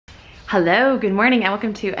Hello, good morning, and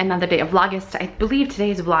welcome to another day of Vlogust. I believe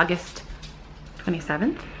today is Vlogust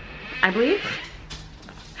 27th, I believe.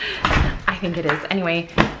 I think it is. Anyway,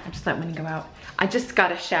 I just let Winnie go out. I just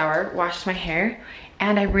got a shower, washed my hair,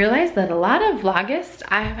 and I realized that a lot of Vlogust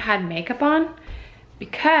I have had makeup on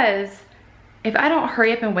because if I don't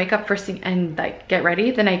hurry up and wake up first thing and like get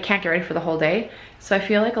ready, then I can't get ready for the whole day. So I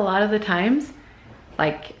feel like a lot of the times,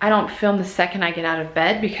 like I don't film the second I get out of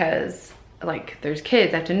bed because like there's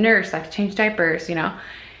kids, I have to nurse, I have to change diapers, you know?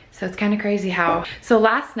 So it's kind of crazy how. So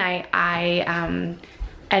last night I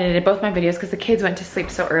edited both my videos because the kids went to sleep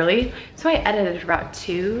so early. So I edited for about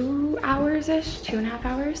 2 hours-ish, 2.5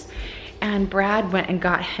 hours. And Brad went and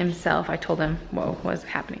got himself, I told him, whoa, what was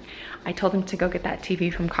happening? I told him to go get that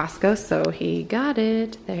TV from Costco, so he got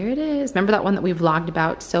it. There it is. Remember that one that we vlogged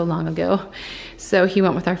about so long ago? So he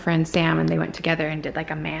went with our friend Sam and they went together and did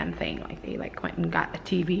like a man thing. Like they like went and got a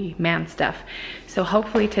TV, man stuff. So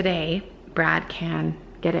hopefully today, Brad can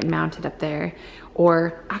get it mounted up there.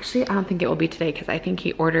 Or actually, I don't think it will be today because I think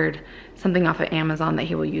he ordered something off of Amazon that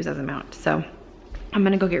he will use as a mount. So I'm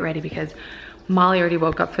gonna go get ready because Molly already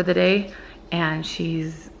woke up for the day and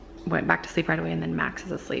she's went back to sleep right away, and then Max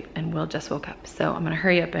is asleep and Will just woke up. So I'm gonna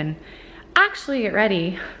hurry up and actually get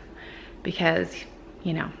ready because,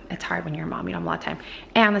 you know, it's hard when you're a mom, you don't have a lot of time.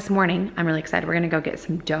 And this morning, I'm really excited. We're gonna go get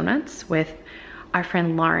some donuts with our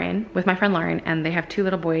friend Lauren, and they have 2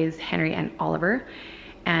 little boys, Henry and Oliver.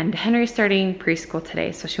 And Henry's starting preschool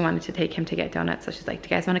today, so she wanted to take him to get donuts. So she's like, do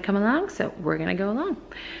you guys wanna come along? So we're gonna go along.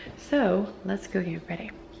 So let's go get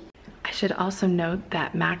ready. I should also note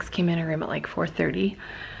that Max came in her room at like 4:30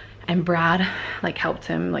 and Brad like helped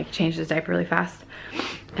him like change his diaper really fast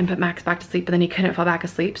and put Max back to sleep, but then he couldn't fall back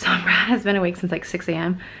asleep. So Brad has been awake since like 6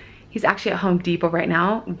 a.m. He's actually at Home Depot right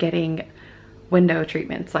now getting window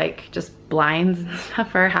treatments, like just blinds and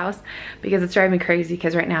stuff for our house, because it's driving me crazy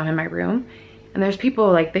because right now I'm in my room and there's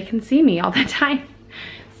people like they can see me all the time.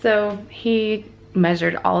 So he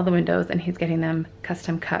measured all of the windows and he's getting them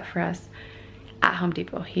custom cut for us at Home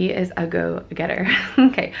Depot. He is a go-getter.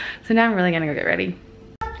 Okay, so now I'm really gonna go get ready.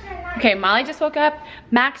 Okay, Molly just woke up,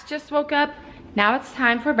 Max just woke up. Now it's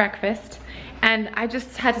time for breakfast. And I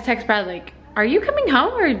just had to text Brad like, are you coming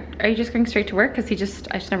home or are you just going straight to work? Because I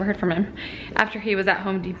just never heard from him after he was at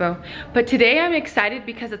Home Depot. But today I'm excited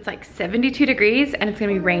because it's like 72 degrees and it's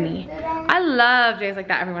gonna be rainy. I love days like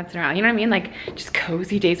that every once in a while, you know what I mean? Like just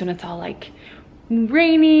cozy days when it's all like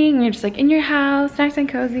raining and you're just like in your house, nice and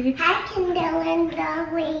cozy. Hi, Kindle and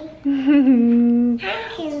Zoe.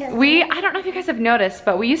 I don't know if you guys have noticed,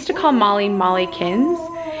 but we used to call Molly Molly Kins,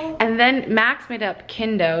 and then Max made up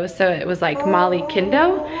Kindo, so it was like Molly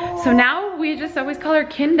Kindo. So now we just always call her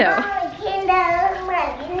Kindo.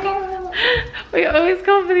 We always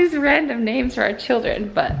call for these random names for our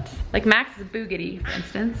children, but like Max is Boogity, for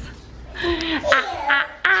instance.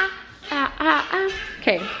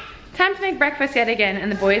 Okay. Time to make breakfast yet again, and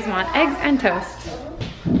the boys want eggs and toast.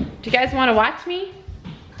 Do you guys want to watch me?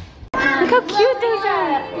 Look how cute those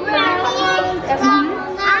are!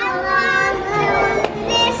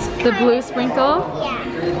 The blue sprinkle?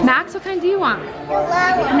 Yeah. Max, what kind do you want?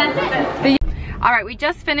 The All right, we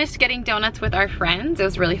just finished getting donuts with our friends. It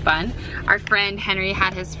was really fun. Our friend Henry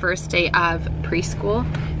had his first day of preschool,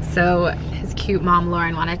 so his cute mom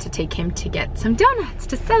Lauren wanted to take him to get some donuts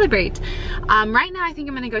to celebrate. Right now I think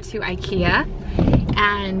I'm gonna go to Ikea,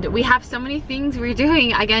 and we have so many things we're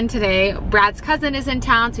doing again today. Brad's cousin is in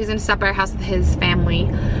town, so he's gonna stop by our house with his family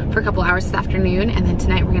for a couple hours this afternoon, and then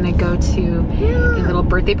tonight we're gonna go to a little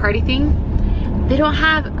birthday party thing. They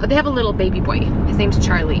have a little baby boy. His name's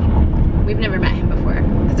Charlie. We've never met him before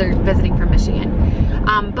because they're visiting from Michigan.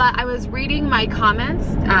 But I was reading my comments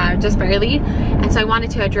just barely, and so I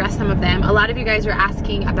wanted to address some of them. A lot of you guys are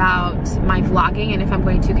asking about my vlogging and if I'm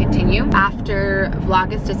going to continue after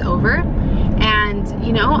Vlogust is over. And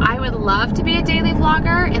you know, I would love to be a daily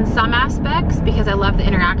vlogger in some aspects because I love the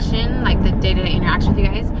interaction, like the day-to-day interaction with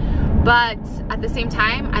you guys. But at the same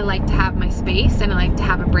time, I like to have my space and I like to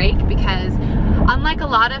have a break because unlike a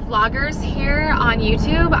lot of vloggers here on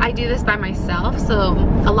YouTube, I do this by myself. So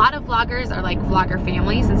a lot of vloggers are like vlogger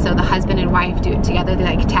families, and so the husband and wife do it together, they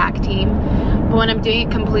like tag team. But when I'm doing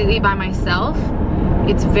it completely by myself,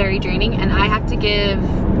 it's very draining, and I have to give,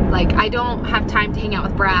 like, I don't have time to hang out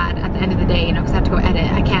with Brad at the end of the day, you know, because I have to go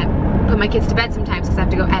edit. I can't put my kids to bed sometimes because I have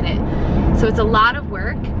to go edit. So it's a lot of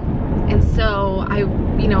work. And so I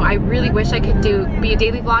really wish I could be a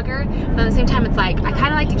daily vlogger, but at the same time it's like I kind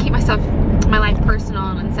of like to keep my life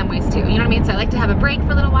personal in some ways too, you know what I mean? So I like to have a break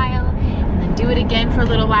for a little while and then can do it again for a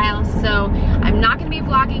little while. So I'm not gonna be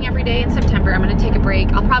vlogging every day in September. I'm gonna take a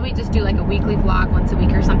break. I'll probably just do like a weekly vlog once a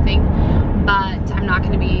week or something, but I'm not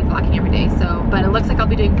gonna be vlogging every day. So, but it looks like I'll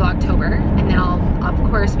be doing Vlogtober, and then I'll of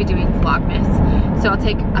course be doing Vlogmas. So I'll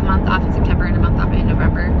take a month off in September and a month off in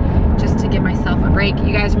November just to give myself a break.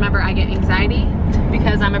 You guys remember I get anxiety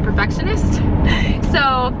because I'm a perfectionist.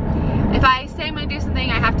 So if I say I'm gonna do something,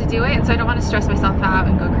 I have to do it, and so I don't want to stress myself out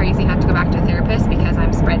and go crazy and have to go back to a therapist because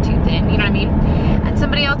I'm spread too thin, you know what I mean? And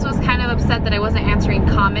somebody else was kind of upset that I wasn't answering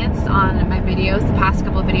comments on my videos, the past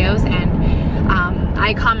couple of videos, and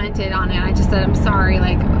I commented on it. I just said I'm sorry,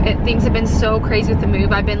 like things have been so crazy with the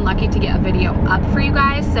move. I've been lucky to get a video up for you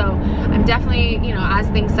guys, so I'm definitely, you know, as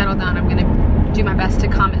things settle down, I'm gonna do my best to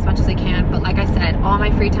comment as much as I can. But like I said, all my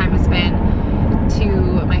free time has been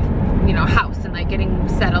to my, you know, house and like getting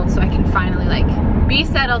settled so I can finally like be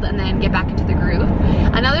settled and then get back into the groove.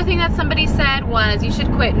 Another thing that somebody said was you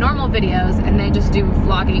should quit normal videos and then just do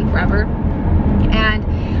vlogging forever. And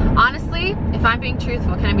honestly, if I'm being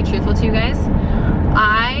truthful, can I be truthful to you guys?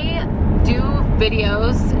 I do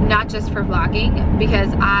videos not just for vlogging, because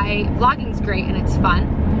vlogging's great and it's fun,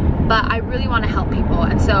 but I really want to help people.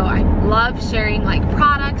 And so I love sharing like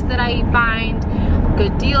products that I find,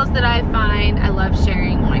 good deals that I find. I love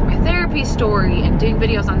sharing like my therapy story and doing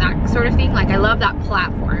videos on that sort of thing. Like I love that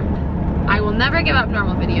platform. I will never give up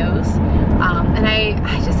normal videos, and I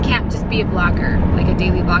just can't just be a vlogger, like a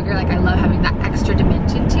daily vlogger. Like I love having that extra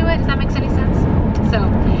dimension to it, if that makes any sense. So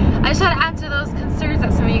I just had to answer those concerns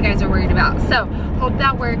that some of you guys are worried about. So hope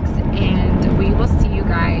that works, and we will see you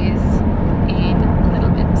guys in a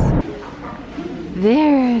little bit.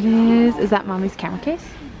 There it is. Is that Mommy's camera case?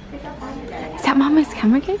 Is that Mama's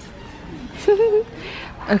camera case?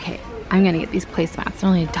 Okay, I'm gonna get these placemats. They're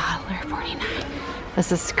only $1.49. This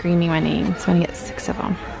is screaming my name, so I'm gonna get 6 of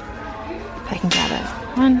them. If I can grab it.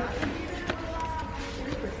 1,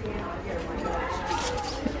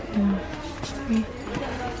 2, 3,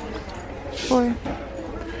 4,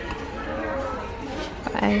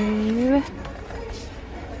 5,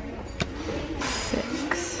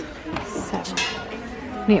 6, 7.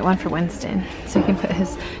 I'm gonna get one for Winston, so he can put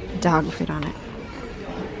his dog food on it.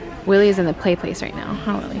 Willie is in the play place right now.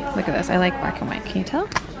 Huh, Willie? Look at this. I like black and white. Can you tell?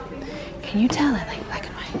 Can you tell I like black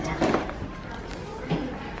and white?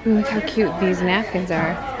 Ooh, look how cute these napkins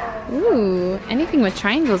are. Ooh, anything with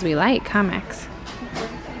triangles we like, huh, Max?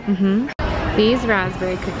 These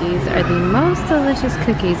raspberry cookies are the most delicious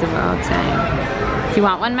cookies of all time. Do you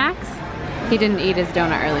want one, Max? He didn't eat his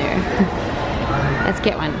donut earlier. Let's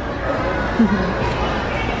get one.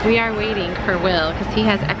 We are waiting for Will because he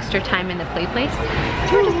has extra time in the play place.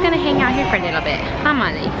 So we're just gonna hang out here for a little bit. Huh,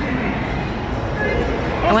 Molly?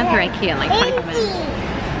 I went through Ikea in like 25 minutes.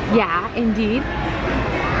 Yeah, indeed.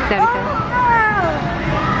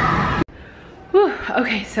 Whew,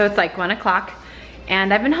 okay, so it's like 1 o'clock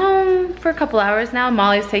and I've been home for a couple hours now.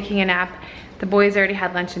 Molly's taking a nap. The boys already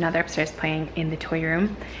had lunch and now they're upstairs playing in the toy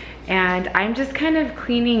room. And I'm just kind of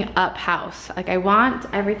cleaning up house. Like I want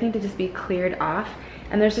everything to just be cleared off.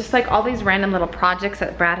 And there's just like all these random little projects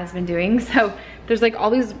that Brad has been doing. So there's like all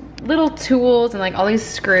these little tools and like all these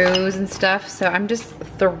screws and stuff. So I'm just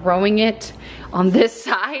throwing it on this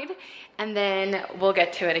side and then we'll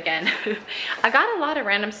get to it again. I got a lot of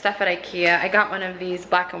random stuff at Ikea. I got one of these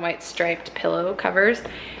black and white striped pillow covers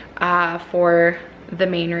for the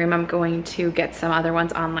main room. I'm going to get some other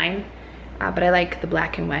ones online, but I like the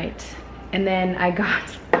black and white. And then I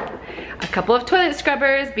got a couple of toilet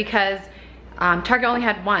scrubbers because Target only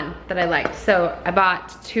had one that I liked. So I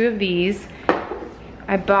bought 2 of these.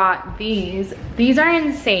 I bought these. These are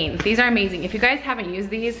insane. These are amazing. If you guys haven't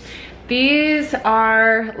used these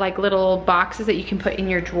are like little boxes that you can put in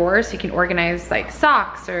your drawers so you can organize like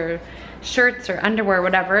socks or shirts or underwear,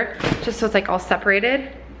 whatever, just so it's like all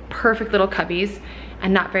separated. Perfect little cubbies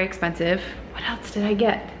and not very expensive. What else did I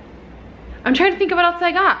get? I'm trying to think of what else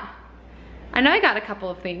I got. I know I got a couple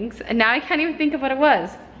of things and now I can't even think of what it was.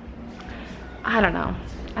 I don't know.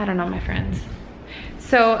 I don't know, my friends.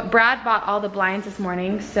 So Brad bought all the blinds this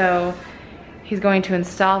morning, so he's going to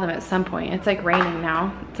install them at some point. It's like raining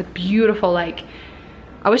now. It's a beautiful, like,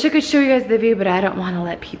 I wish I could show you guys the view, but I don't want to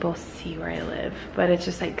let people see where I live. But it's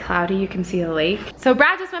just like cloudy, you can see the lake. So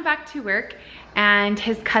Brad just went back to work and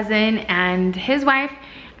his cousin and his wife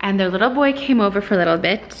and their little boy came over for a little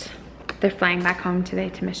bit. They're flying back home today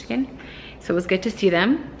to Michigan. So it was good to see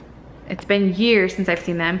them. It's been years since I've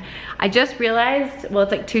seen them. I just realized, well,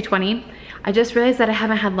 it's like 2:20. I just realized that I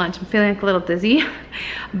haven't had lunch. I'm feeling like a little dizzy,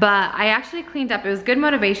 but I actually cleaned up. It was good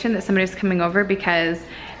motivation that somebody was coming over because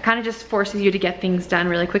it kind of just forces you to get things done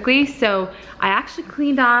really quickly. So I actually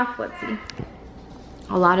cleaned off, let's see,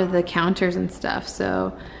 a lot of the counters and stuff,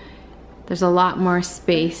 so there's a lot more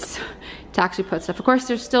space to actually put stuff. Of course,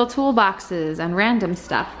 there's still toolboxes and random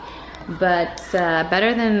stuff, but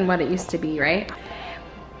better than what it used to be, right?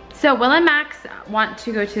 So Will and Max want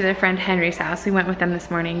to go to their friend Henry's house. We went with them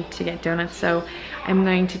this morning to get donuts, so I'm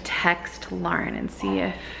going to text Lauren and see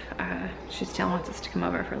if she still wants us to come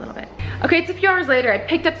over for a little bit. Okay, it's a few hours later. I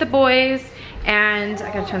picked up the boys and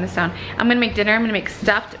I gotta turn this down. I'm gonna make dinner. I'm gonna make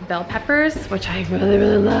stuffed bell peppers, which I really,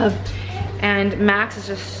 really love. And Max is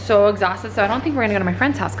just so exhausted, so I don't think we're gonna go to my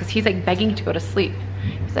friend's house because he's like begging to go to sleep.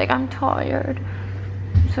 He's like, I'm tired.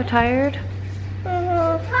 I'm so tired. Do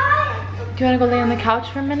you wanna go lay on the couch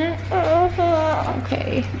for a minute?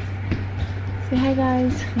 Okay. Say hi,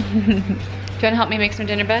 guys. Do you wanna help me make some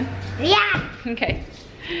dinner, bud? Yeah. Okay.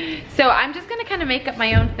 So I'm just gonna kind of make up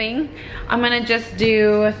my own thing. I'm gonna just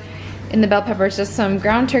do, in the bell peppers, just some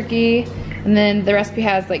ground turkey, and then the recipe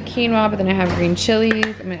has like quinoa, but then I have green chilies.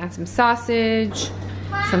 I'm gonna add some sausage,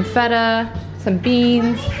 some feta, some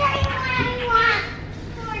beans.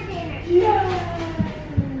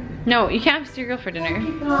 No, you can't have cereal for dinner.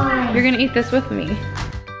 You're gonna eat this with me.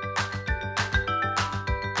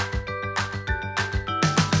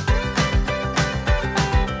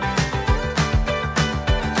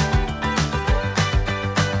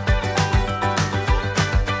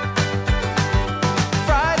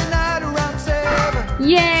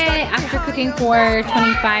 Yay! After cooking for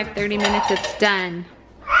 25, 30 minutes, it's done.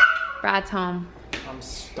 Brad's home. I'm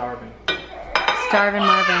starving. Starving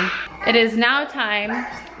Marvin. It is now time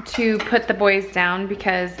to put the boys down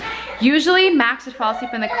because usually Max would fall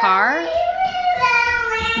asleep in the car.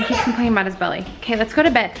 He keeps complaining about his belly. Okay, let's go to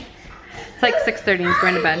bed. It's like 6:30, he's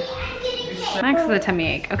going to bed. Max has a tummy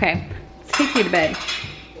ache. Okay, let's take you to bed.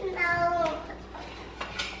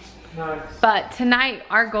 Nice. But tonight,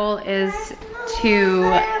 our goal is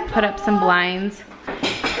to put up some blinds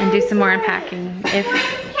and do some more unpacking if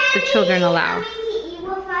the children allow.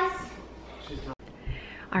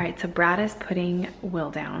 All right, so Brad is putting Will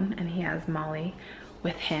down and he has Molly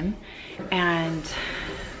with him and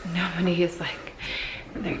nobody is like,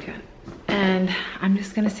 what are you doing? And I'm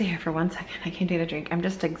just gonna sit here for 1 second. I can't take a drink. I'm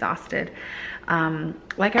just exhausted.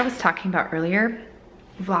 Like I was talking about earlier,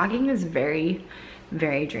 vlogging is very,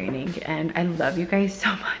 very draining and I love you guys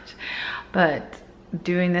so much, but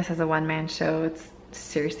doing this as a one-man show, it's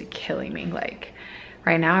seriously killing me. Like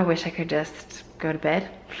right now, I wish I could just go to bed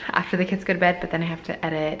after the kids go to bed, but then I have to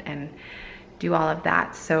edit and do all of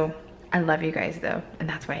that. So I love you guys though, and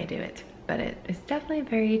that's why I do it. But it is definitely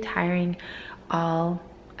very tiring all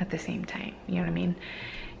at the same time, you know what I mean?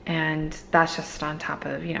 And that's just on top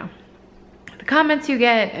of, you know, the comments you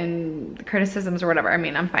get and the criticisms or whatever. I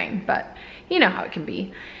mean, I'm fine, but you know how it can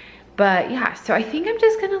be. But yeah, so I think I'm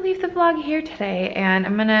just gonna leave the vlog here today and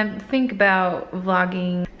I'm gonna think about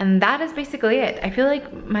vlogging, and that is basically it. I feel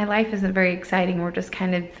like my life isn't very exciting. We're just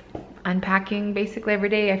kind of unpacking basically every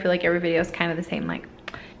day. I feel like every video is kind of the same, like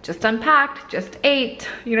just unpacked, just ate,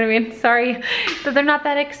 you know what I mean? Sorry that they're not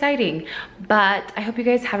that exciting, but I hope you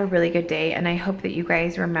guys have a really good day and I hope that you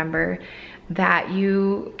guys remember that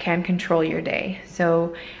you can control your day.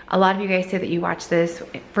 So a lot of you guys say that you watch this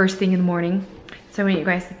first thing in the morning. So I want you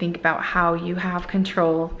guys to think about how you have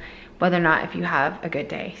control, whether or not if you have a good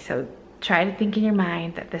day. So try to think in your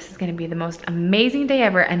mind that this is gonna be the most amazing day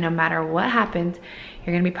ever, and no matter what happens,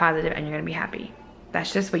 you're gonna be positive and you're gonna be happy.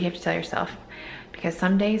 That's just what you have to tell yourself, because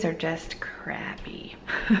some days are just crappy.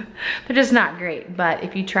 They're just not great, but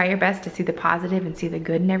if you try your best to see the positive and see the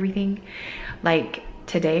good in everything, like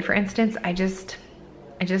today, for instance, I just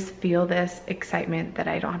feel this excitement that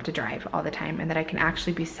I don't have to drive all the time and that I can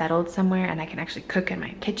actually be settled somewhere and I can actually cook in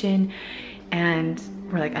my kitchen and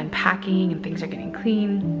we're like unpacking and things are getting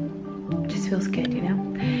clean. It just feels good, you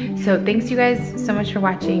know? So thanks you guys so much for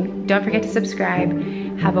watching. Don't forget to subscribe.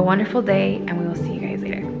 Have a wonderful day and we will see you guys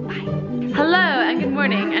later. Bye. Hello and good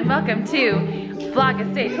morning and welcome to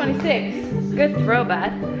Vlogust Day 26. Good throw,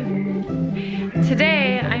 bud.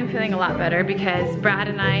 Today, I'm feeling a lot better because Brad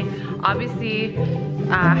and I obviously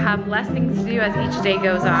have less things to do as each day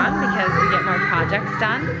goes on because we get more projects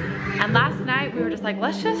done. And last night we were just like,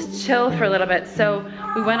 let's just chill for a little bit. So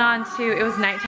we went on to, it was nighttime.